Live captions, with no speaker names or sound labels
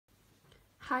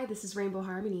Hi, this is Rainbow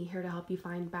Harmony, here to help you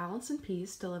find balance and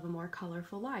peace to live a more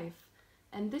colorful life.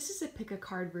 And this is a pick a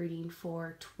card reading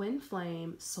for twin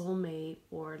flame, soulmate,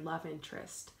 or love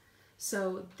interest.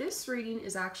 So this reading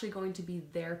is actually going to be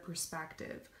their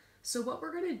perspective. So what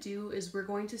we're going to do is we're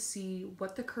going to see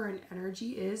what the current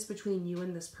energy is between you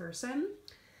and this person.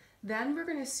 Then we're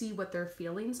going to see what their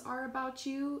feelings are about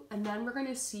you, and then we're going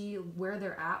to see where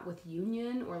they're at with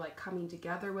union or like coming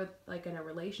together with like in a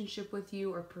relationship with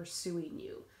you or pursuing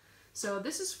you. So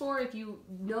this is for if you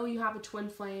know you have a twin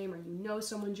flame, or you know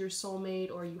someone's your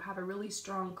soulmate, or you have a really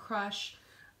strong crush.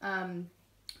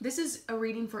 This is a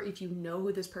reading for if you know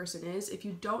who this person is. If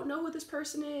you don't know who this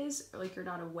person is, or like you're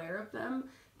not aware of them,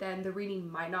 then the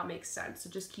reading might not make sense. So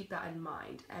just keep that in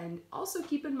mind. And also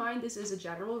keep in mind this is a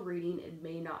general reading. It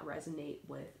may not resonate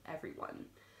with everyone.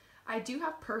 I do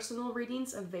have personal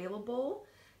readings available.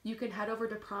 You can head over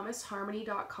to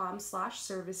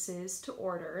promiseharmony.com/services to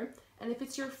order. And if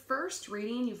it's your first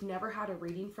reading, you've never had a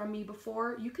reading from me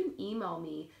before, you can email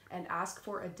me and ask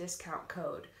for a discount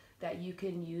code that you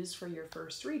can use for your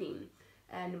first reading.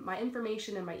 And my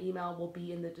information and my email will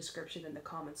be in the description in the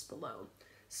comments below.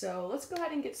 So let's go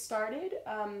ahead and get started.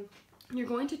 You're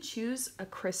going to choose a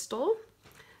crystal.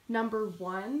 Number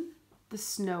 1, the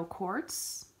snow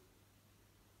quartz.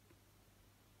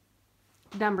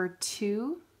 Number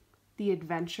 2, the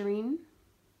adventuring.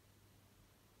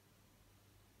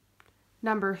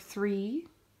 Number 3,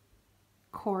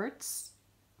 quartz.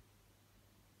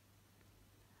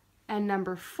 And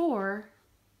number 4,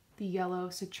 the yellow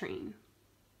citrine.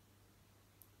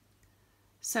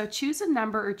 So choose a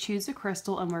number or choose a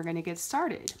crystal and we're going to get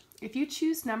started. If you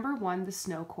choose number 1, the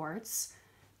snow quartz,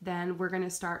 then we're going to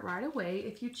start right away.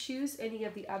 If you choose any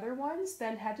of the other ones,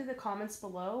 then head to the comments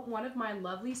below. One of my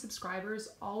lovely subscribers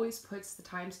always puts the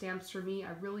timestamps for me.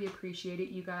 I really appreciate it,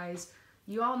 you guys.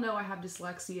 You all know I have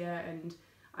dyslexia and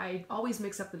I always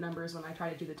mix up the numbers when I try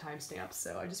to do the timestamps.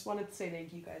 So I just wanted to say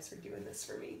thank you guys for doing this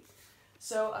for me.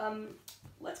 So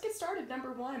let's get started.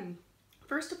 Number 1.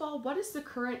 First of all, what is the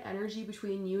current energy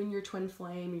between you and your twin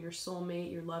flame, or your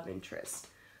soulmate, your love interest?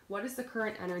 What is the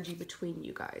current energy between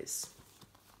you guys?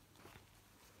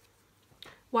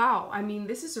 Wow, I mean,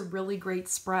 this is a really great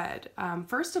spread.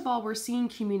 First of all, we're seeing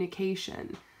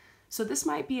communication. So this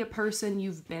might be a person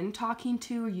you've been talking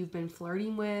to, or you've been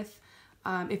flirting with.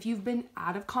 If you've been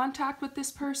out of contact with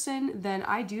this person, then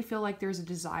I do feel like there's a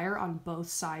desire on both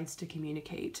sides to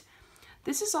communicate.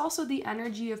 This is also the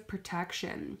energy of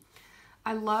protection.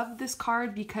 I love this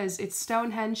card because it's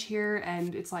Stonehenge here,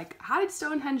 and it's like, how did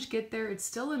Stonehenge get there? It's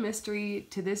still a mystery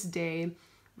to this day.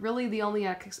 Really, the only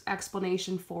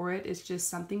explanation for it is just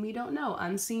something we don't know,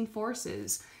 unseen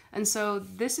forces. And so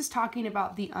this is talking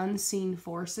about the unseen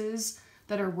forces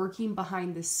that are working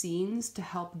behind the scenes to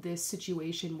help this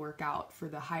situation work out for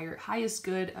the highest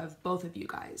good of both of you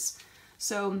guys.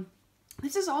 So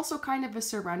this is also kind of a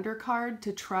surrender card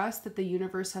to trust that the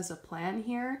universe has a plan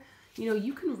here. You know,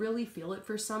 you can really feel it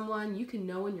for someone. You can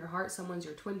know in your heart someone's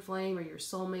your twin flame or your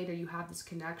soulmate, or you have this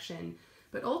connection.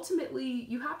 But ultimately,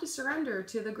 you have to surrender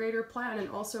to the greater plan and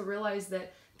also realize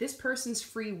that this person's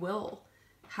free will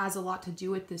has a lot to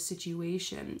do with this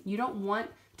situation. You don't want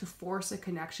to force a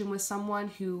connection with someone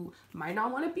who might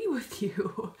not want to be with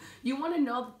you. You want to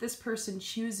know that this person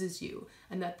chooses you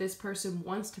and that this person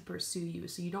wants to pursue you.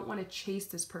 So you don't want to chase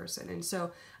this person. And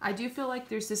so I do feel like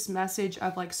there's this message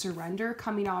of like surrender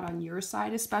coming out on your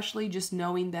side, especially just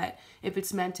knowing that if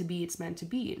it's meant to be, it's meant to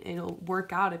be. And it'll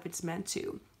work out if it's meant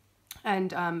to.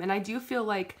 And I do feel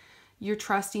like you're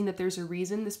trusting that there's a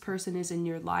reason this person is in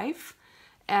your life.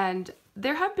 And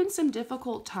there have been some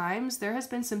difficult times. There has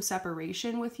been some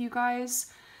separation with you guys.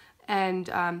 And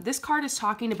this card is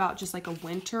talking about just like a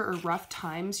winter or rough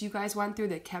times you guys went through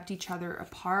that kept each other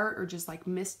apart, or just like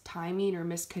missed timing or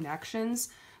missed connections.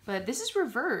 But this is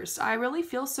reversed. I really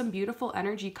feel some beautiful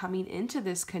energy coming into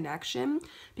this connection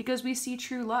because we see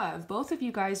true love. Both of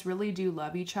you guys really do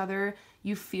love each other.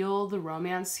 You feel the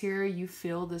romance here. You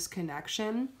feel this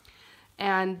connection.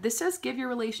 And this says give your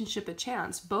relationship a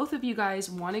chance. Both of you guys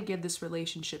want to give this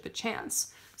relationship a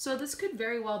chance. So this could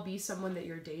very well be someone that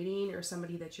you're dating, or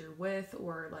somebody that you're with,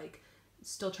 or like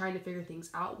still trying to figure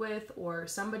things out with, or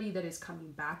somebody that is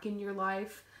coming back in your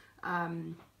life.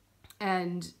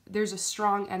 And there's a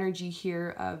strong energy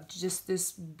here of just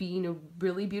this being a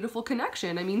really beautiful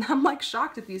connection. I mean, I'm like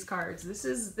shocked at these cards. This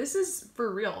is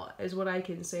for real, is what I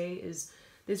can say. Is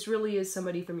this really is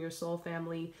somebody from your soul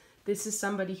family. This is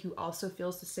somebody who also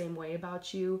feels the same way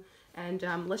about you. And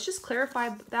let's just clarify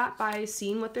that by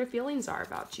seeing what their feelings are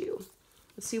about you.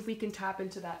 Let's see if we can tap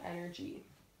into that energy.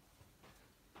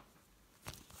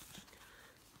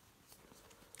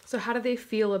 So how do they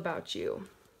feel about you?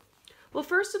 Well,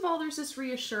 first of all, there's this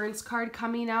reassurance card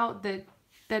coming out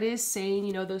that is saying,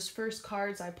 you know, those first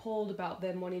cards I pulled about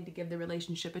them wanting to give the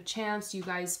relationship a chance, you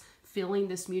guys feeling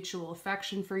this mutual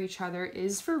affection for each other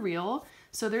is for real.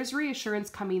 So there's reassurance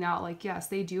coming out like, yes,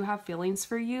 they do have feelings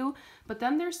for you. But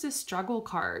then there's this struggle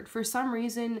card. For some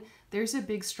reason, there's a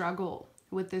big struggle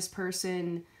with this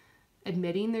person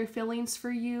admitting their feelings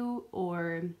for you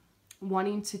or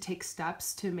wanting to take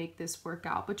steps to make this work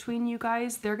out between you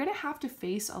guys. They're going to have to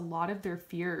face a lot of their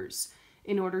fears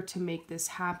in order to make this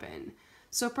happen.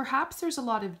 So perhaps there's a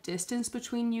lot of distance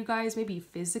between you guys, maybe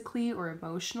physically or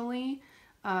emotionally.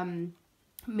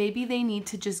 Maybe they need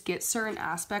to just get certain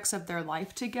aspects of their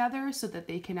life together so that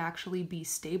they can actually be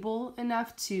stable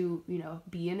enough to, you know,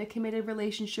 be in a committed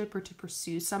relationship or to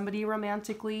pursue somebody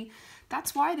romantically.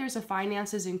 That's why there's a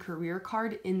finances and career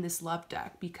card in this love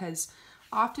deck, because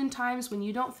oftentimes when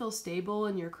you don't feel stable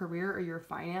in your career or your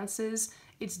finances,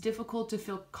 it's difficult to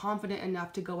feel confident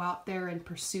enough to go out there and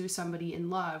pursue somebody in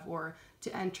love or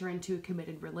to enter into a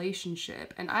committed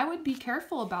relationship. And I would be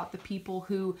careful about the people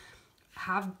who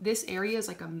have this area as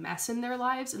like a mess in their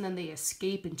lives and then they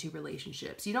escape into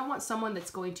relationships. You don't want someone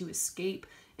that's going to escape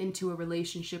into a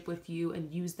relationship with you and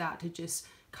use that to just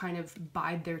kind of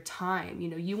bide their time. You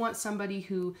know, you want somebody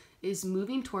who is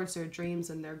moving towards their dreams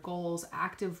and their goals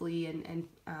actively and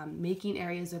making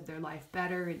areas of their life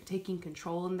better and taking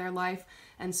control in their life.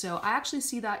 And so I actually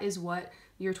see that is what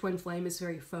your twin flame is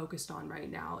very focused on right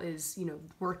now, is, you know,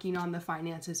 working on the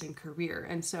finances and career.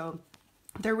 And so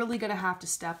they're really going to have to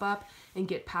step up and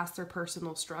get past their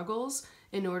personal struggles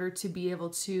in order to be able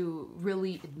to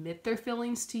really admit their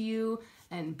feelings to you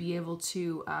and be able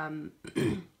to,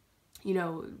 you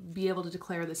know, be able to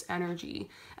declare this energy.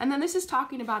 And then this is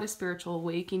talking about a spiritual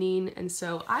awakening. And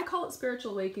so I call it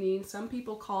spiritual awakening. Some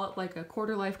people call it like a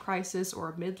quarter life crisis or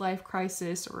a midlife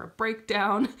crisis or a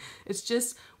breakdown. It's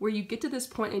just where you get to this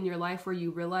point in your life where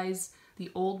you realize the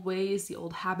old ways, the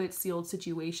old habits, the old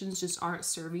situations just aren't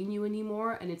serving you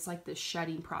anymore. And it's like this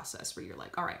shedding process where you're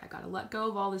like, all right, I got to let go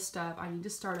of all this stuff. I need to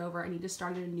start over. I need to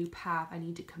start in a new path. I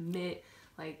need to commit.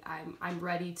 Like I'm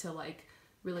ready to like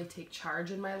really take charge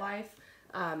in my life.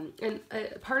 And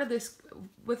part of this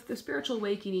with the spiritual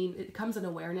awakening, it comes an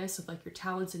awareness of like your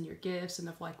talents and your gifts and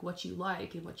of like what you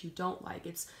like and what you don't like.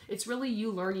 It's really you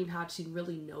learning how to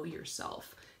really know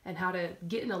yourself and how to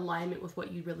get in alignment with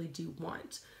what you really do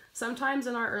want. Sometimes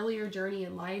in our earlier journey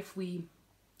in life, we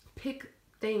pick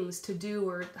things to do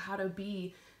or how to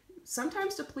be,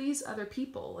 sometimes to please other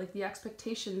people, like the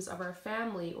expectations of our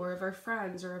family or of our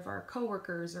friends or of our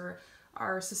coworkers or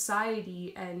our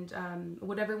society and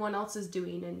what everyone else is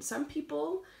doing. And some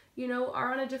people, you know,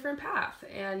 are on a different path.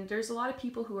 And there's a lot of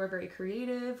people who are very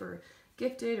creative or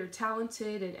gifted or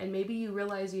talented. And maybe you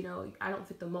realize, you know, I don't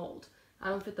fit the mold. I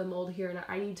don't fit the mold here and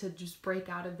I need to just break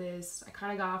out of this. I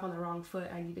kind of got off on the wrong foot.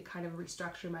 I need to kind of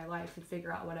restructure my life and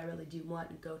figure out what I really do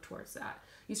want and go towards that.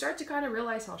 You start to kind of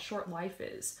realize how short life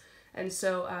is. And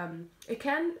so it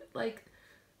can like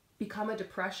become a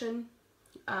depression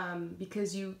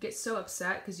because you get so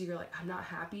upset because you're like, I'm not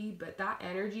happy, but that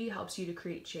energy helps you to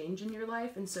create change in your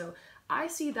life. And so I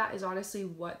see that as honestly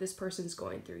what this person's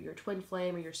going through. Your twin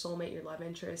flame or your soulmate, your love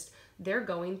interest, they're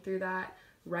going through that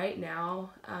right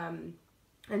now.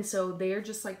 And so they're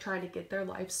just like trying to get their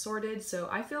life sorted. So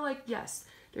I feel like, yes,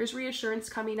 there's reassurance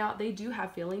coming out. They do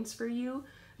have feelings for you,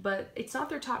 but it's not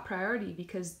their top priority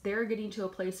because they're getting to a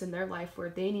place in their life where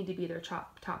they need to be their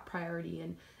top priority.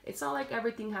 And it's not like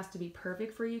everything has to be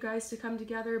perfect for you guys to come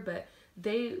together, but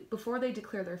before they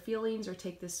declare their feelings or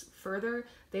take this further,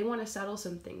 they want to settle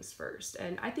some things first.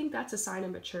 And I think that's a sign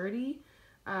of maturity.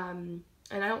 And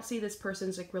I don't see this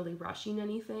person's like really rushing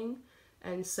anything.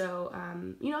 And so,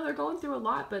 you know, they're going through a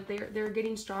lot, but they're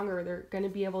getting stronger. They're going to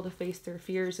be able to face their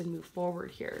fears and move forward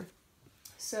here.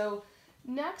 So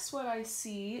next, what I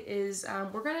see is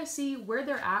we're going to see where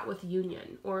they're at with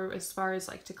union, or as far as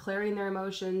like declaring their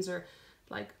emotions or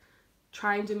like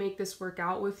trying to make this work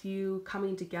out with you,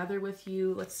 coming together with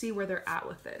you. Let's see where they're at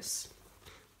with this.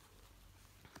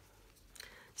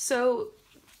 So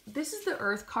this is the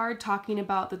Earth card talking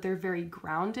about that they're very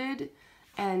grounded,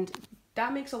 and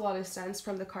that makes a lot of sense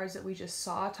from the cards that we just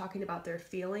saw talking about their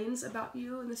feelings about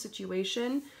you and the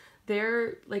situation.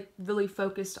 They're like really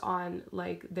focused on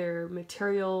like their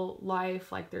material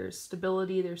life, like their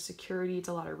stability, their security. It's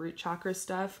a lot of root chakra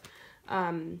stuff.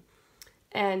 And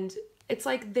it's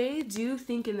like they do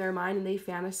think in their mind and they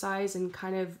fantasize and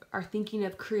kind of are thinking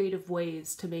of creative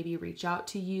ways to maybe reach out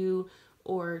to you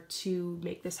or to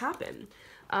make this happen.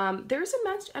 There's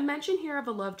a mention here of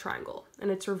a love triangle and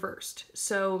it's reversed.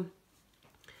 So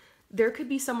there could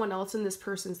be someone else in this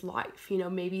person's life. You know,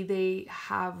 maybe they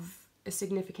have a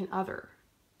significant other,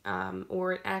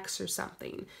 or an ex or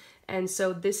something. And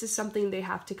so this is something they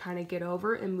have to kind of get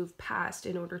over and move past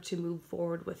in order to move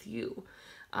forward with you.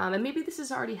 And maybe this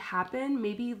has already happened.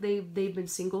 Maybe they've been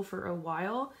single for a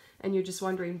while and you're just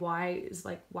wondering why is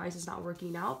this not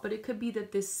working out? But it could be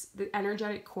that the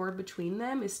energetic cord between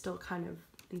them is still kind of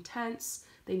intense.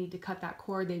 They need to cut that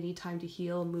cord. They need time to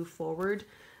heal and move forward.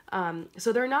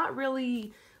 So they're not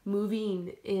really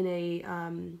moving in a,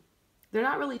 they're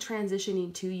not really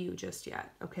transitioning to you just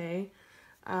yet. Okay.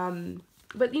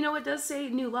 But you know, it does say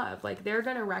new love. Like, they're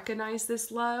going to recognize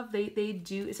this love. They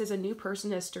do. It says a new person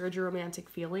has stirred your romantic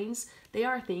feelings. They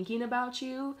are thinking about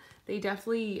you. They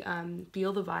definitely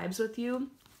feel the vibes with you.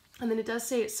 And then it does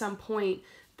say at some point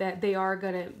that they are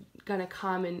gonna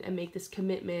come and make this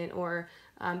commitment, or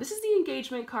this is the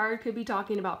engagement card. Could be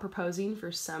talking about proposing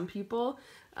for some people.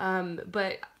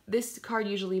 But this card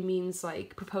usually means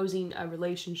like proposing a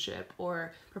relationship,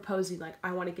 or proposing like,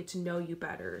 I want to get to know you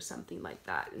better, or something like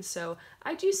that. And so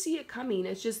I do see it coming.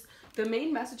 It's just the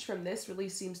main message from this really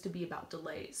seems to be about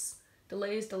delays.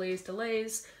 Delays, delays,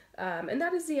 delays. And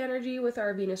that is the energy with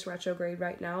our Venus retrograde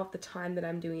right now at the time that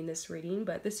I'm doing this reading,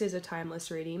 but this is a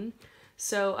timeless reading.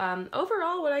 So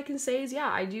overall, what I can say is, yeah,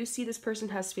 I do see this person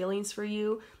has feelings for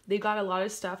you. They've got a lot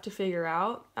of stuff to figure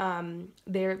out.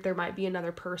 There might be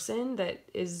another person that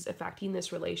is affecting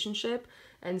this relationship.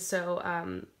 And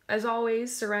so as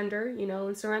always, surrender, you know,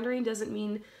 and surrendering doesn't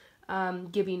mean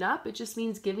giving up. It just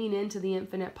means giving in to the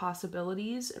infinite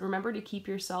possibilities. Remember to keep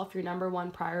yourself your number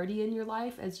one priority in your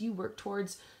life as you work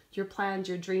towards your plans,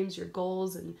 your dreams, your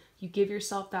goals, and you give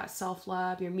yourself that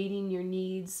self-love. You're meeting your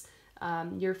needs.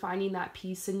 You're finding that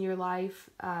peace in your life,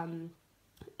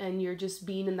 and you're just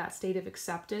being in that state of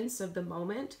acceptance of the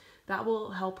moment. That will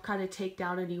help kind of take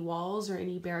down any walls or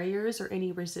any barriers or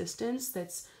any resistance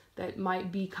that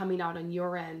might be coming out on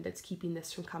your end that's keeping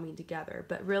this from coming together.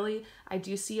 But really, I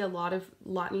do see a lot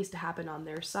needs to happen on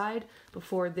their side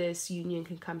before this union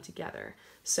can come together.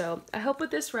 So I hope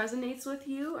that this resonates with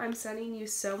you. I'm sending you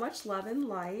so much love and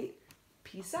light.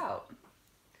 Peace out.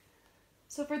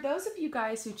 So for those of you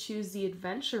guys who choose the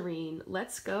adventuring,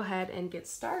 let's go ahead and get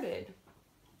started.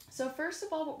 So first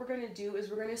of all, what we're going to do is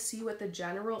we're going to see what the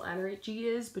general energy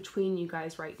is between you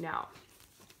guys right now.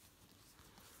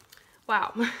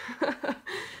 Wow.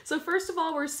 So first of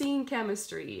all, we're seeing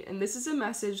chemistry, and this is a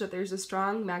message that there's a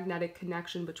strong magnetic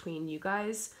connection between you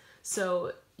guys.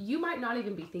 So you might not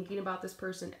even be thinking about this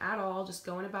person at all, just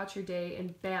going about your day,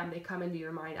 and bam, they come into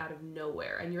your mind out of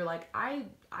nowhere. And you're like, I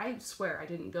swear I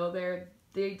didn't go there.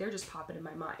 They're just popping in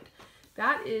my mind.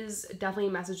 That is definitely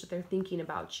a message that they're thinking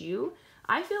about you.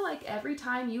 I feel like every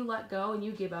time you let go and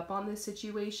you give up on this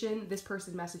situation, this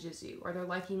person messages you, or they're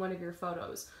liking one of your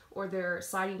photos, or they're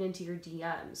sliding into your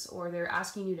DMs, or they're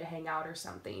asking you to hang out or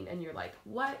something. And you're like,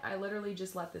 what? I literally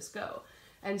just let this go.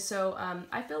 And so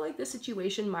I feel like this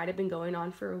situation might have been going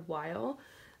on for a while.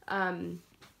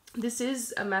 This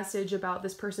is a message about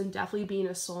this person definitely being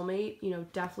a soulmate, you know,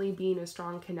 definitely being a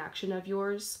strong connection of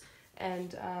yours.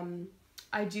 And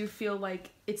I do feel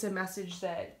like it's a message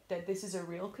that this is a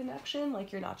real connection,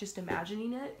 like you're not just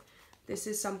imagining it. This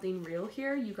is something real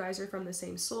here. You guys are from the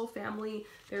same soul family.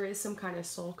 There is some kind of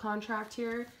soul contract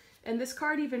here. And this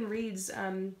card even reads,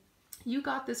 you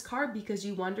got this card because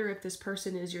you wonder if this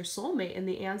person is your soulmate, and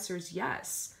the answer is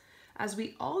yes. As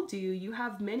we all do, you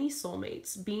have many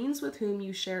soulmates, beings with whom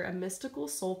you share a mystical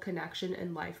soul connection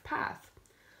and life path.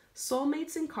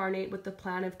 Soulmates incarnate with the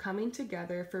plan of coming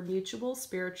together for mutual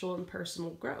spiritual and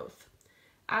personal growth.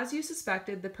 As you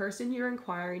suspected, the person you're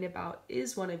inquiring about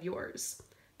is one of yours.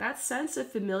 That sense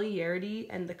of familiarity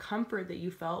and the comfort that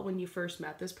you felt when you first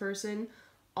met this person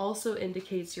also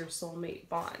indicates your soulmate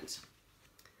bond.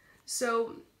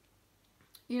 So,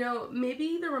 you know,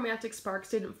 maybe the romantic sparks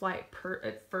didn't fly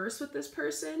at first with this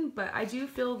person, but I do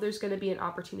feel there's going to be an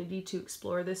opportunity to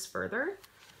explore this further.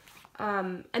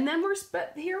 And then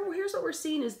here's what we're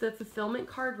seeing is the fulfillment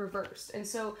card reversed. And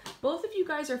so both of you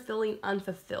guys are feeling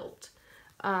unfulfilled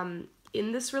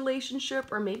in this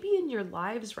relationship, or maybe in your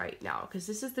lives right now, because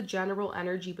this is the general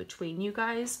energy between you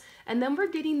guys. And then we're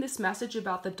getting this message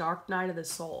about the dark night of the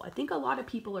soul. I think a lot of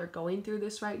people are going through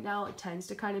this right now. It tends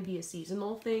to kind of be a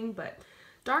seasonal thing, but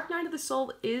dark night of the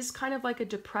soul is kind of like a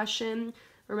depression.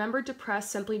 Remember,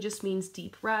 depressed simply just means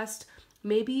deep rest.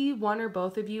 Maybe one or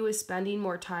both of you is spending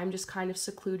more time just kind of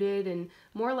secluded and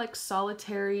more like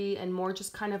solitary, and more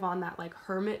just kind of on that like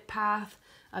hermit path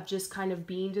of just kind of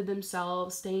being to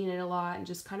themselves, staying in a lot and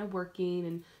just kind of working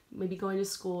and maybe going to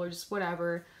school or just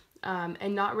whatever,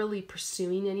 and not really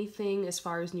pursuing anything as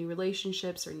far as new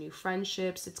relationships or new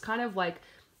friendships. It's kind of like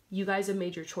you guys have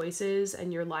made your choices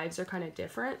and your lives are kind of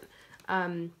different.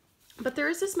 But there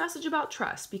is this message about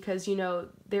trust because, you know,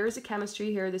 there is a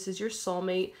chemistry here. This is your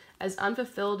soulmate. As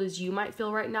unfulfilled as you might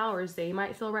feel right now, or as they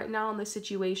might feel right now in this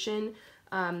situation,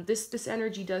 this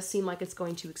energy does seem like it's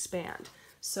going to expand.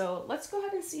 So let's go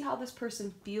ahead and see how this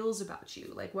person feels about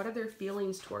you. Like, what are their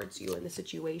feelings towards you in the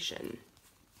situation?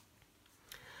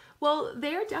 Well,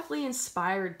 they're definitely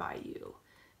inspired by you.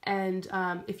 And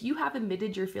if you have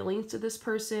admitted your feelings to this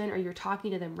person, or you're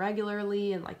talking to them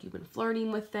regularly and like you've been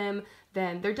flirting with them,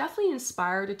 then they're definitely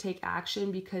inspired to take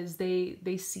action because they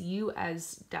see you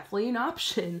as definitely an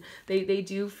option. They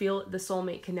do feel the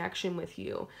soulmate connection with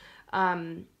you.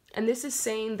 And this is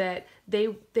saying that they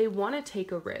want to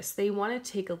take a risk. They want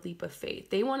to take a leap of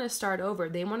faith. They want to start over.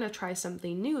 They want to try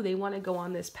something new. They want to go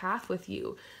on this path with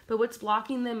you. But what's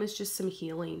blocking them is just some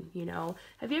healing, you know?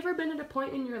 Have you ever been at a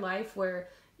point in your life where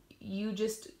you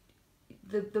just,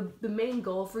 the main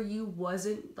goal for you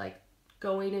wasn't like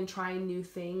going and trying new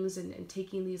things and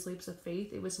taking these leaps of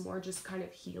faith? It was more just kind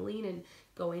of healing and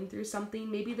going through something.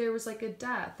 Maybe there was like a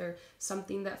death or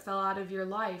something that fell out of your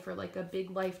life, or like a big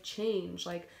life change.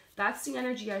 Like, that's the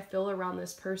energy I feel around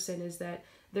this person, is that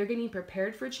they're getting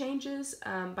prepared for changes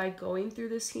by going through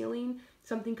this healing.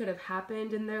 Something could have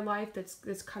happened in their life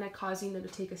that's kind of causing them to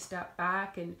take a step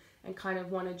back and kind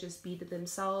of want to just be to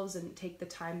themselves and take the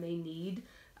time they need.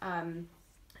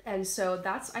 And so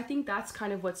I think that's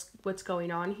kind of what's going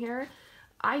on here.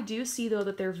 I do see though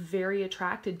that they're very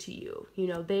attracted to you. You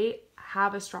know, they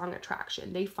have a strong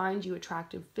attraction. They find you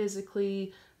attractive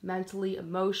physically, mentally,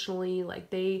 emotionally. Like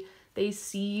they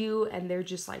see you and they're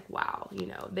just like, wow, you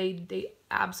know, they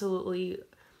absolutely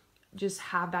just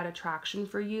have that attraction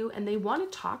for you, and they want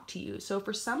to talk to you. So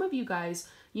for some of you guys,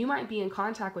 you might be in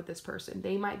contact with this person.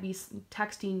 They might be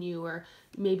texting you, or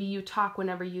maybe you talk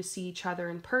whenever you see each other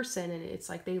in person, and it's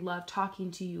like they love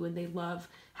talking to you and they love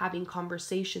having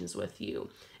conversations with you.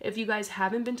 If you guys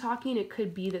haven't been talking, it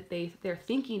could be that they're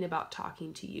thinking about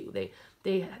talking to you.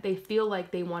 They feel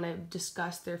like they want to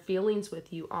discuss their feelings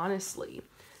with you honestly.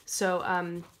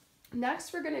 So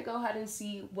next, we're going to go ahead and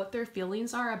see what their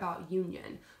feelings are about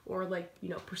union, or like, you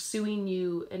know, pursuing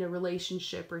you in a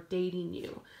relationship or dating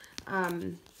you.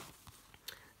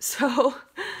 So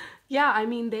yeah, I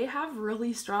mean, they have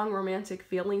really strong romantic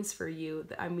feelings for you.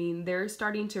 I mean, they're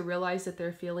starting to realize that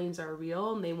their feelings are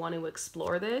real and they want to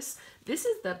explore this. This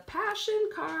is the passion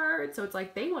card. So it's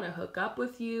like they want to hook up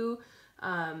with you.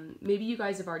 Maybe you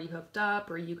guys have already hooked up,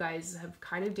 or you guys have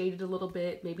kind of dated a little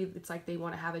bit. Maybe it's like they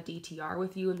want to have a DTR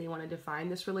with you and they want to define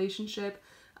this relationship.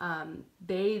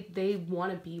 They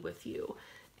want to be with you.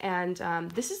 And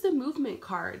this is the movement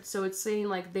card. So it's saying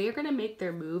like they're going to make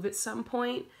their move at some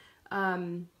point.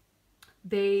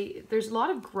 There's a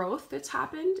lot of growth that's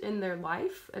happened in their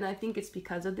life, and I think it's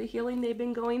because of the healing they've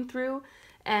been going through.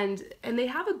 And they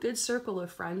have a good circle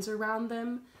of friends around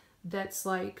them that's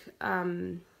like,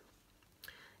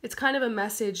 it's kind of a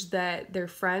message that their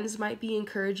friends might be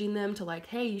encouraging them to, like,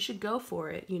 hey, you should go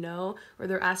for it, you know? Or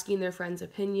they're asking their friends'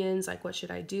 opinions, like, what should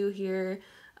I do here?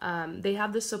 They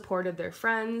have the support of their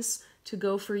friends to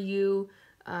go for you,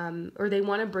 or they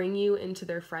want to bring you into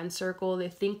their friend circle. They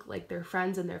think, like, their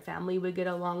friends and their family would get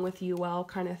along with you well,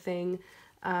 kind of thing.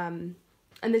 And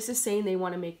this is saying they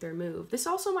want to make their move. This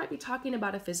also might be talking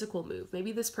about a physical move.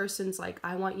 Maybe this person's like,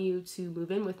 I want you to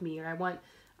move in with me, or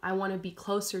I want to be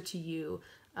closer to you.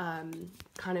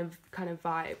 Kind of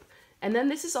vibe. And then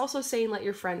this is also saying let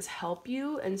your friends help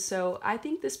you. And so I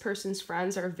think this person's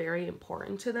friends are very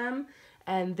important to them,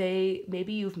 and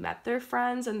maybe you've met their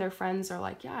friends and their friends are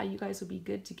like, yeah, you guys would be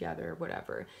good together or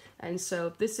whatever. And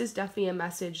so this is definitely a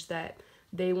message that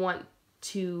they want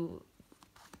to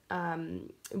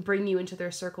bring you into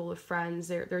their circle of friends.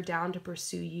 They're down to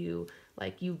pursue you,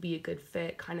 like you be a good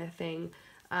fit kind of thing.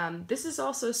 This is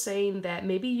also saying that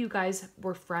maybe you guys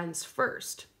were friends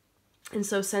first. And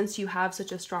so since you have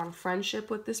such a strong friendship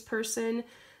with this person,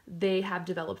 they have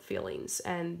developed feelings,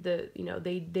 and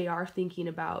they are thinking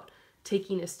about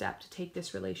taking a step to take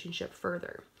this relationship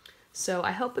further. So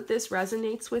I hope that this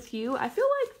resonates with you. I feel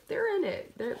like they're in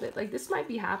it. They're like, this might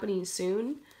be happening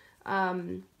soon.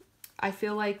 I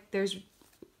feel like there's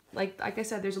like I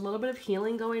said, there's a little bit of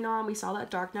healing going on. We saw that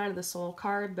Dark Night of the Soul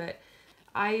card, but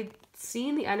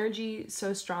seeing the energy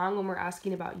so strong when we're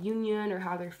asking about union or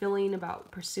how they're feeling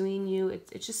about pursuing you,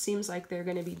 it just seems like they're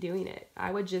going to be doing it.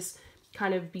 I would just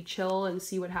kind of be chill and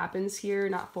see what happens here,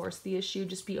 not force the issue,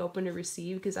 just be open to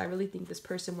receive, because I really think this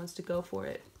person wants to go for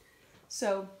it.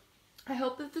 So I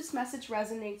hope that this message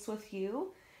resonates with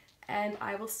you, and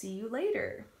I will see you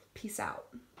later. Peace out.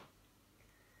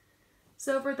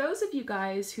 So for those of you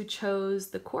guys who chose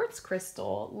the quartz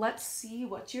crystal, let's see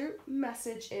what your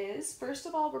message is. First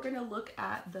of all, we're going to look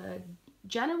at the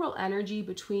general energy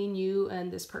between you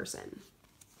and this person.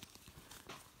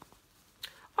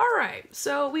 All right,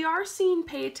 so we are seeing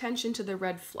pay attention to the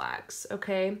red flags,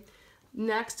 okay?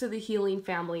 Next to the healing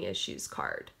family issues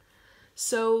card.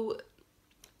 So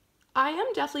I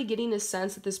am definitely getting a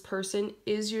sense that this person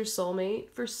is your soulmate.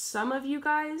 For some of you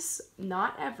guys,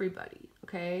 not everybody,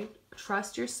 okay?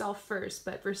 Trust yourself first,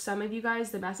 but for some of you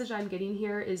guys, the message I'm getting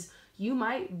here is you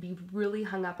might be really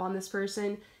hung up on this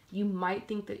person. You might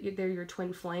think that they're your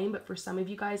twin flame, but for some of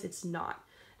you guys, it's not.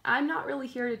 I'm not really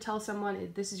here to tell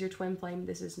someone this is your twin flame,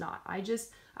 this is not. I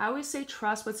always say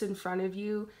trust what's in front of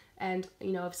you. And,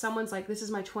 you know, if someone's like, this is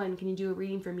my twin, can you do a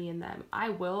reading for me and them? I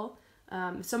will.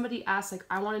 If somebody asks, like,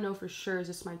 I want to know for sure, is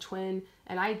this my twin?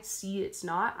 And I see it's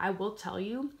not, I will tell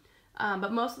you.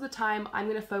 But most of the time, I'm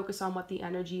going to focus on what the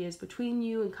energy is between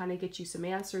you and kind of get you some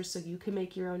answers so you can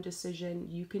make your own decision.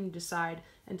 You can decide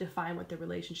and define what the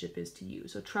relationship is to you.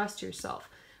 So trust yourself.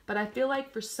 But I feel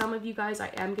like for some of you guys, I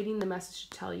am getting the message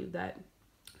to tell you that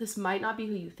this might not be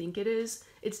who you think it is.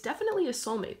 It's definitely a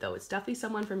soulmate, though. It's definitely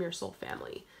someone from your soul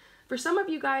family. For some of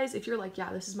you guys, if you're like,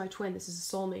 yeah, this is my twin, this is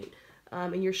a soulmate,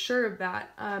 and you're sure of that,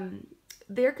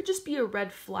 there could just be a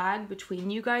red flag between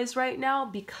you guys right now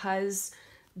because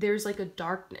there's like a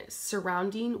darkness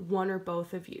surrounding one or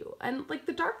both of you. And like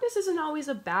the darkness isn't always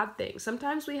a bad thing.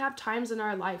 Sometimes we have times in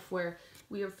our life where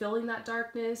we are feeling that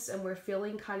darkness and we're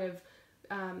feeling kind of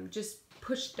just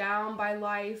pushed down by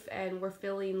life, and we're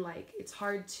feeling like it's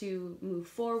hard to move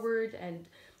forward and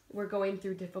we're going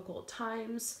through difficult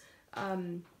times.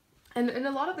 And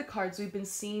a lot of the cards we've been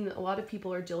seeing, a lot of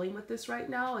people are dealing with this right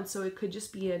now, and so it could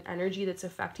just be an energy that's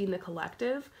affecting the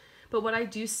collective. But what I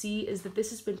do see is that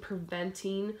this has been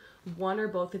preventing one or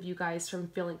both of you guys from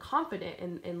feeling confident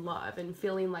in love and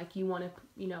feeling like you want to,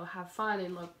 you know, have fun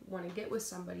and want to get with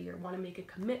somebody or want to make a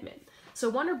commitment. So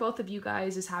one or both of you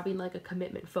guys is having like a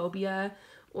commitment phobia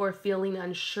or feeling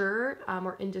unsure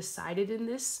or undecided in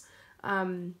this.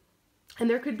 And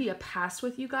there could be a past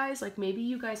with you guys. Like maybe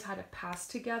you guys had a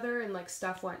past together and like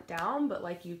stuff went down, but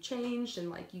like you've changed and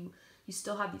like you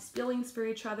still have these feelings for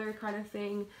each other kind of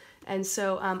thing. And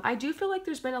so I do feel like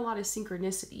there's been a lot of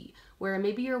synchronicity where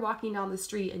maybe you're walking down the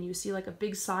street and you see like a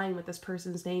big sign with this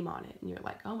person's name on it and you're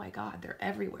like, oh my God, they're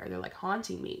everywhere. They're like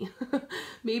haunting me.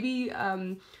 Maybe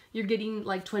you're getting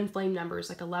like twin flame numbers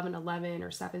like 1111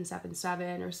 or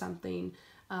 777 or something.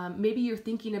 Maybe you're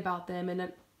thinking about them and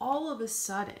then all of a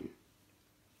sudden,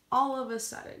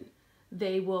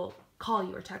 they will call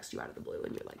you or text you out of the blue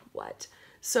and you're like, what?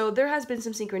 So there has been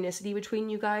some synchronicity between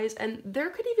you guys, and there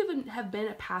could even have been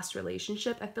a past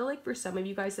relationship. I feel like for some of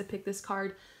you guys that pick this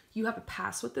card, you have a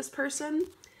past with this person.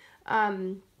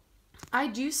 I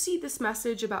do see this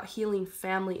message about healing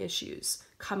family issues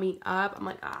coming up. I'm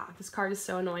like, this card is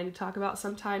so annoying to talk about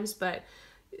sometimes, but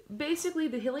basically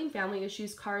the healing family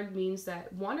issues card means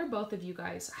that one or both of you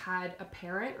guys had a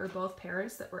parent or both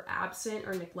parents that were absent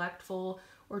or neglectful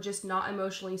or just not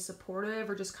emotionally supportive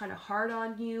or just kind of hard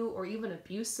on you or even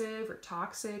abusive or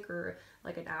toxic or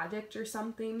like an addict or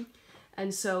something.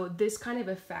 And so this kind of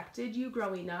affected you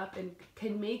growing up and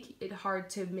can make it hard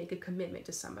to make a commitment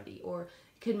to somebody, or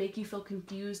can make you feel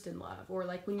confused in love, or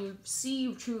like when you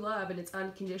see true love and it's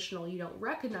unconditional, you don't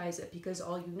recognize it because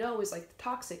all you know is like the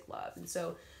toxic love. And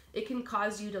so it can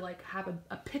cause you to like have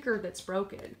a picker that's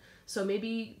broken. So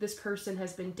maybe this person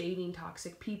has been dating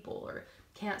toxic people or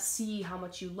can't see how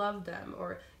much you love them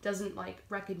or doesn't like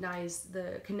recognize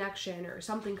the connection or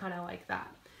something kind of like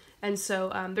that. And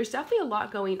so there's definitely a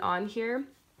lot going on here,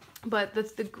 but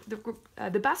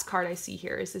the best card I see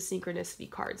here is the synchronicity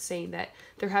card, saying that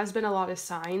there has been a lot of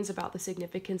signs about the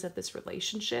significance of this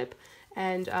relationship.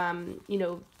 And, you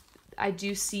know, I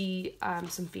do see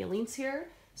some feelings here.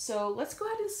 So let's go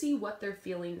ahead and see what their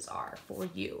feelings are for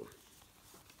you.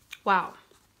 Wow.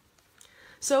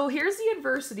 So here's the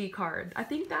adversity card. I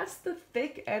think that's the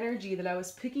thick energy that I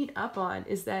was picking up on,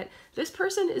 is that this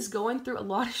person is going through a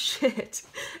lot of shit.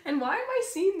 And why am I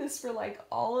seeing this for like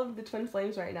all of the twin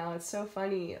flames right now? It's so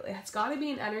funny. It's got to be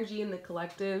an energy in the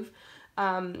collective.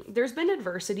 There's been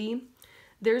adversity.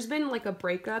 There's been like a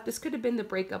breakup. This could have been the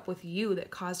breakup with you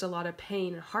that caused a lot of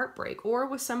pain and heartbreak, or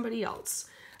with somebody else.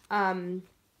 And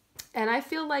I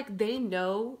feel like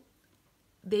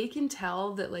they can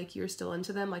tell that like you're still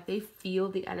into them. Like they feel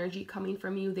the energy coming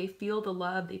from you. They feel the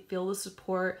love. They feel the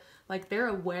support. Like they're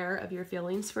aware of your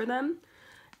feelings for them.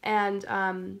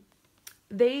 And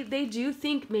they do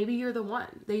think maybe you're the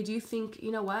one. They do think,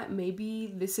 you know what,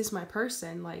 maybe this is my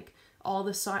person. Like all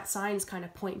the signs kind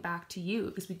of point back to you,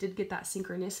 because we did get that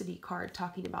synchronicity card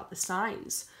talking about the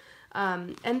signs.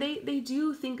 And they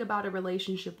do think about a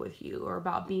relationship with you or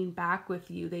about being back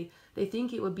with you. They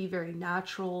think it would be very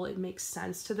natural. It makes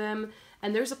sense to them.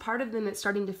 And there's a part of them that's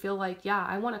starting to feel like, yeah,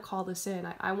 I want to call this in.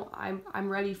 I'm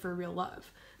ready for real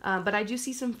love. But I do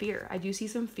see some fear. I do see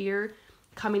some fear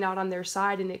coming out on their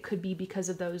side, and it could be because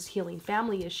of those healing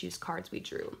family issues cards we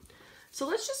drew. So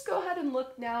let's just go ahead and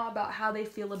look now about how they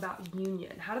feel about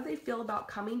union. How do they feel about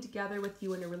coming together with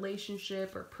you in a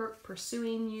relationship, or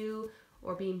pursuing you,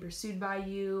 or being pursued by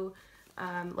you?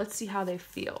 Let's see how they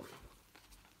feel.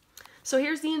 So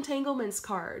here's the entanglements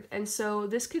card. And so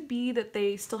this could be that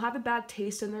they still have a bad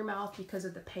taste in their mouth because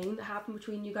of the pain that happened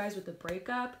between you guys with the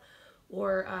breakup.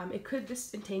 Or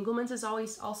this entanglements is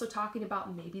always also talking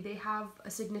about maybe they have a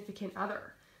significant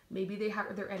other. Maybe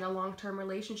they're in a long-term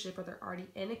relationship, or they're already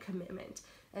in a commitment.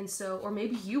 And so, or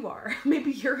maybe you are,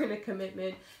 maybe you're in a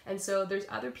commitment. And so there's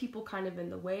other people kind of in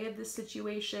the way of this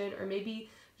situation, or maybe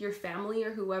your family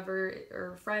or whoever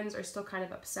or friends are still kind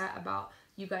of upset about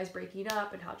you guys breaking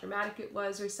up and how dramatic it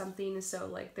was or something. So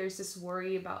like there's this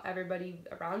worry about everybody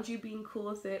around you being cool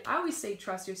with it. I always say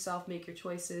trust yourself, make your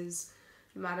choices,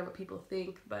 no matter what people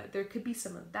think, but there could be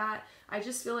some of that. I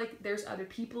just feel like there's other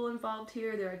people involved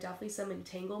here. There are definitely some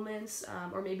entanglements,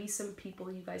 or maybe some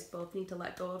people you guys both need to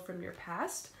let go of from your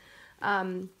past.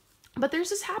 But there's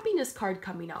this happiness card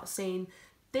coming out saying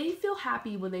they feel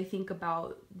happy when they think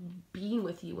about being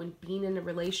with you and being in a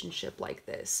relationship like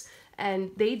this.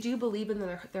 And they do believe in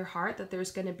their heart that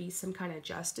there's going to be some kind of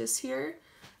justice here.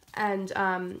 And,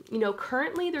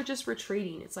 currently they're just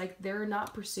retreating. It's like they're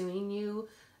not pursuing you.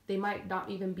 They might not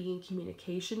even be in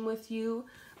communication with you.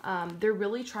 They're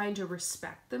really trying to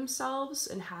respect themselves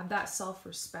and have that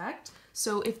self-respect.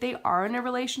 So if they are in a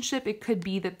relationship, it could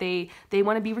be that they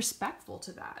want to be respectful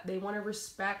to that. They want to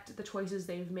respect the choices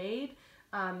they've made.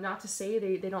 Not to say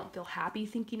they don't feel happy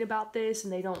thinking about this,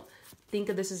 and they don't think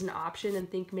of this as an option and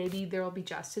think maybe there will be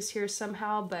justice here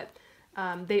somehow, but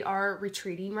they are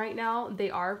retreating right now.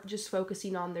 They are just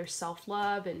focusing on their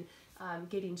self-love and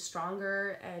getting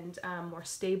stronger and more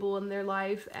stable in their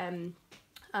life. And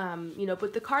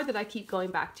but the card that I keep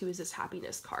going back to is this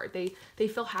happiness card. They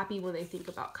feel happy when they think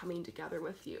about coming together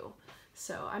with you.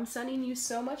 So I'm sending you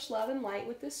so much love and light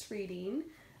with this reading.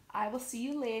 I will see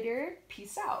you later.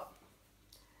 Peace out.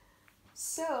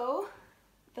 So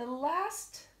the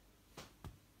last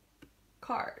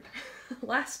card,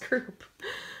 last group,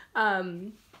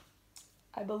 I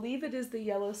believe it is the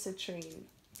yellow citrine.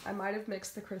 I might have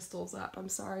mixed the crystals up. I'm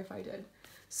sorry if I did.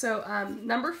 So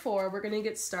number 4, we're going to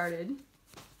get started.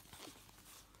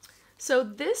 So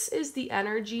this is the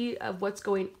energy of what's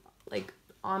going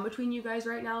on between you guys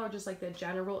right now, or just like the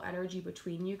general energy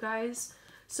between you guys.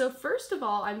 So first of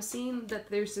all, I'm seeing that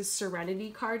there's this serenity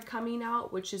card coming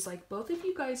out, which is like both of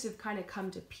you guys have kind of come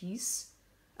to peace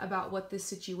about what this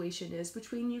situation is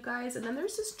between you guys. And then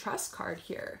there's this trust card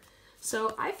here.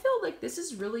 So I feel like this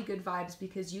is really good vibes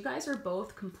because you guys are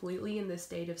both completely in this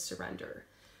state of surrender.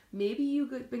 Maybe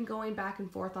you've been going back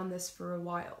and forth on this for a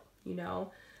while,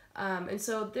 and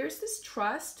so there's this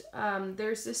trust,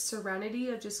 there's this serenity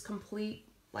of just complete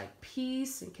like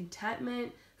peace and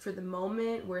contentment for the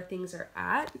moment where things are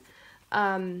at.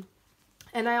 And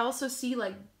I also see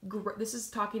like, this is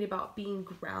talking about being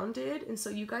grounded. And so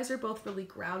you guys are both really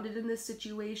grounded in this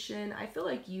situation. I feel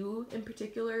like you in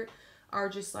particular are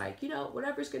just like,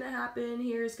 whatever's going to happen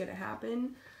here is going to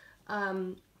happen.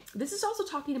 This is also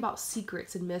talking about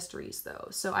secrets and mysteries though.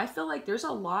 So I feel like there's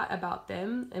a lot about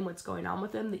them and what's going on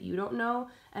with them that you don't know.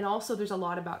 And also there's a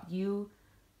lot about you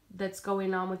that's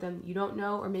going on with them you don't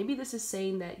know. Or maybe this is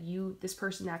saying that this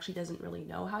person actually doesn't really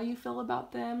know how you feel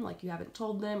about them, like you haven't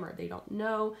told them, or they don't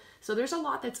know. So there's a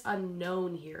lot that's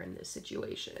unknown here in this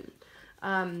situation.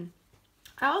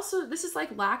 This is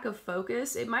like lack of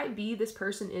focus. It might be this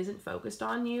person isn't focused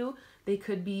on you. They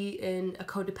could be in a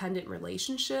codependent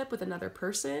relationship with another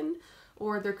person,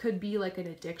 or there could be like an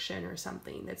addiction or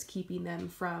something that's keeping them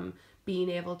from being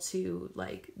able to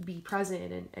like be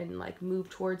present and like move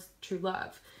towards true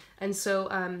love. And so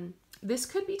this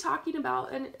could be talking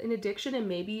about an addiction, and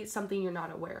maybe it's something you're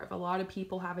not aware of. A lot of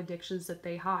people have addictions that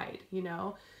they hide,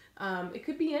 It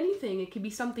could be anything. It could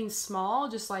be something small,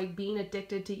 just like being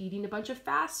addicted to eating a bunch of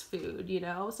fast food,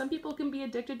 Some people can be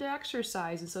addicted to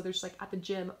exercise, and so they're just like at the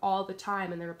gym all the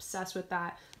time and they're obsessed with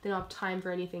that. They don't have time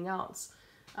for anything else.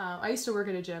 I used to work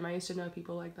at a gym. I used to know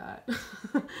people like that.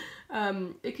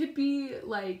 It could be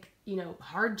like,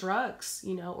 hard drugs,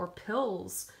 or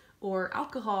pills or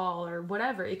alcohol or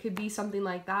whatever. It could be something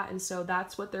like that. And so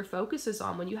that's what their focus is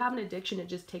on. When you have an addiction, it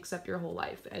just takes up your whole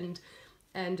life. And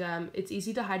it's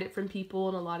easy to hide it from people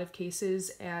in a lot of cases.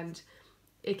 And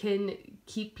it can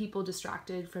keep people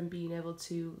distracted from being able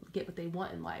to get what they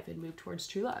want in life and move towards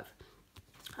true love.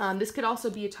 This could also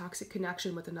be a toxic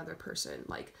connection with another person,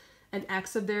 like an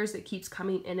ex of theirs that keeps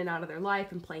coming in and out of their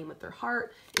life and playing with their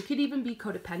heart. It could even be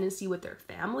codependency with their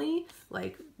family,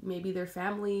 like maybe their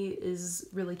family is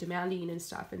really demanding and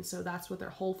stuff, and so that's what their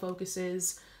whole focus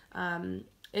is. Or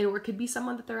it could be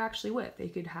someone that they're actually with. They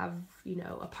could have, you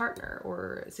know, a partner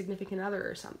or a significant other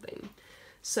or something.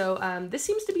 So this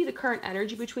seems to be the current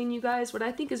energy between you guys. What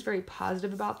I think is very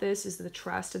positive about this is the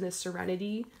trust and the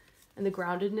serenity and the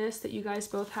groundedness that you guys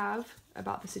both have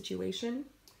about the situation.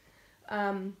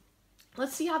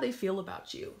 Let's see how they feel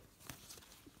about you.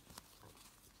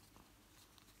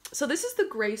 So this is the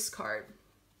Grace card.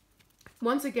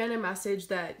 Once again, a message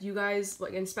that you guys,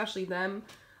 like, and especially them,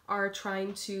 are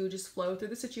trying to just flow through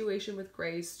the situation with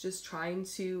grace, just trying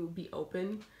to be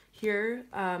open here.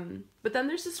 But then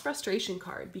there's this frustration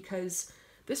card because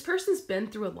this person's been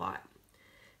through a lot.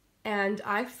 And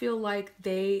I feel like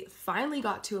they finally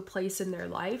got to a place in their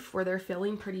life where they're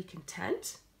feeling pretty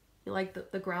content. Like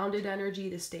the grounded energy,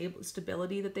 the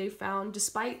stability that they found,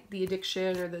 despite the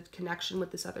addiction or the connection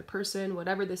with this other person,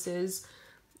 whatever this is,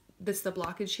 that's the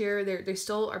blockage here, they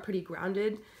still are pretty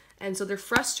grounded. And so they're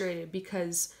frustrated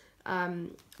because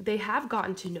they have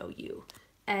gotten to know you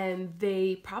and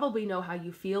they probably know how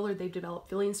you feel, or they've developed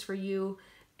feelings for you.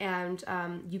 And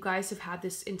you guys have had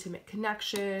this intimate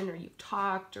connection, or you've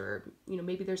talked, or, you know,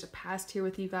 maybe there's a past here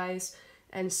with you guys.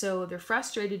 And so they're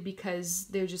frustrated because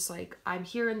they're just like, I'm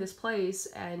here in this place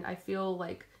and I feel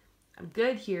like I'm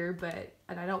good here,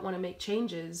 and I don't want to make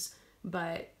changes,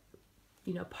 but,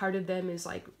 you know, part of them is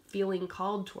like feeling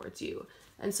called towards you.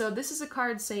 And so this is a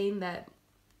card saying that,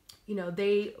 you know,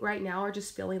 they right now are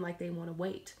just feeling like they want to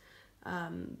wait.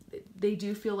 They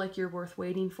do feel like you're worth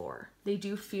waiting for. They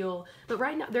do feel, but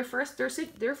right now their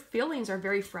feelings are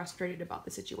very frustrated about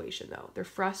the situation though. They're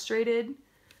frustrated.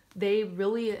 They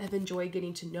really have enjoyed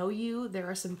getting to know you. There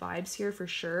are some vibes here for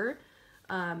sure.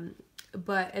 And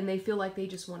they feel like they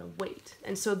just want to wait.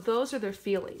 And so those are their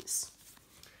feelings.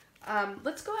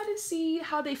 Let's go ahead and see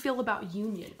how they feel about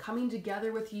union, coming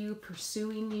together with you,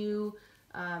 pursuing you,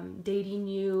 dating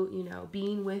you, you know,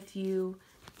 being with you.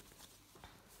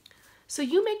 So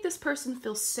you make this person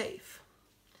feel safe.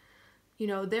 You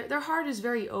know, their heart is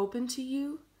very open to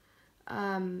you.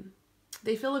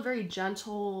 They feel a very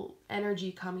gentle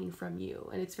energy coming from you,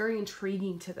 and it's very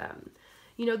intriguing to them.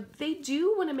 You know, they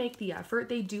do want to make the effort.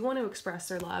 They do want to express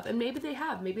their love, and maybe they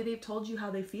have. Maybe they've told you how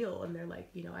they feel, and they're like,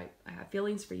 you know, I have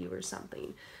feelings for you or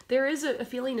something. There is a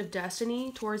feeling of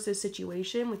destiny towards this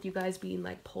situation with you guys being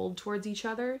like pulled towards each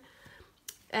other.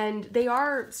 And they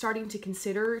are starting to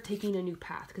consider taking a new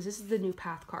path, because this is the new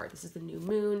path card. This is the new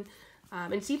moon.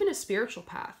 And it's even a spiritual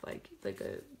path, like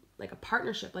a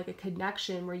partnership, like a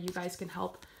connection where you guys can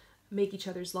help make each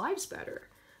other's lives better.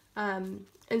 And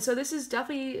so this is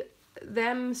definitely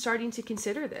them starting to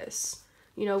consider this.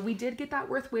 You know, we did get that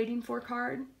worth waiting for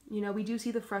card. You know, we do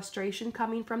see the frustration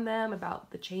coming from them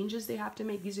about the changes they have to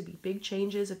make. These would be big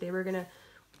changes if they were going to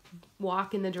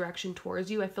walk in the direction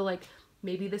towards you. I feel like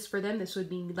maybe this for them, this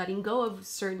would mean letting go of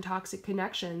certain toxic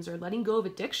connections or letting go of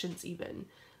addictions even.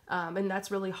 And that's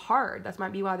really hard. That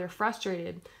might be why they're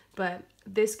frustrated. But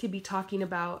this could be talking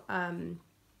about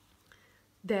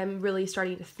them really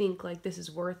starting to think like this is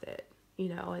worth it, you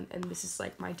know, and this is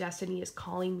like my destiny is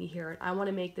calling me here. And I want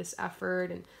to make this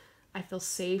effort, and I feel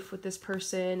safe with this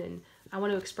person, and I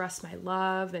want to express my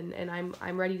love, and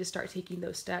I'm ready to start taking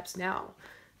those steps now.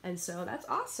 And so that's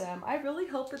awesome. I really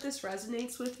hope that this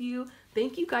resonates with you.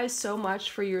 Thank you guys so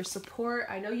much for your support.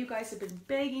 I know you guys have been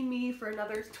begging me for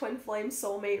another Twin Flame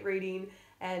Soulmate reading,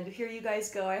 and here you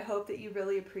guys go. I hope that you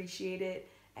really appreciate it.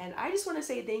 And I just want to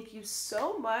say thank you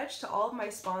so much to all of my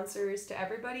sponsors, to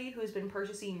everybody who's been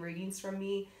purchasing readings from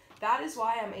me. That is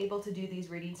why I'm able to do these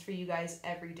readings for you guys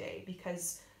every day,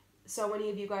 because so many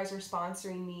of you guys are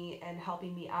sponsoring me and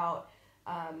helping me out.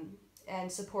 And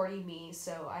supporting me,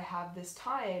 so I have this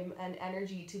time and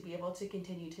energy to be able to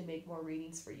continue to make more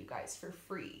readings for you guys for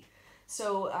free.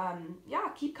 So yeah,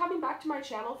 keep coming back to my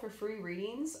channel for free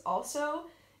readings. Also,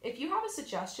 if you have a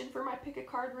suggestion for my pick a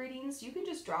card readings, you can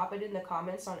just drop it in the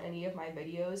comments on any of my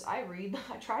videos. I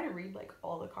try to read like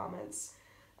all the comments.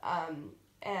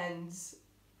 And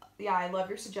yeah, I love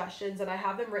your suggestions, and I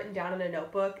have them written down in a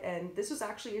notebook, and this was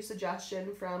actually a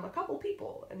suggestion from a couple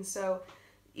people. And so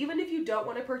even if you don't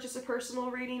want to purchase a personal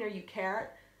reading, or you can't,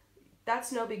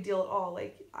 that's no big deal at all.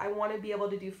 Like, I want to be able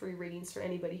to do free readings for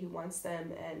anybody who wants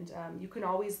them, and you can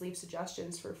always leave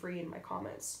suggestions for free in my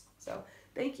comments. So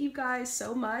thank you guys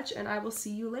so much, and I will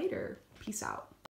see you later. Peace out.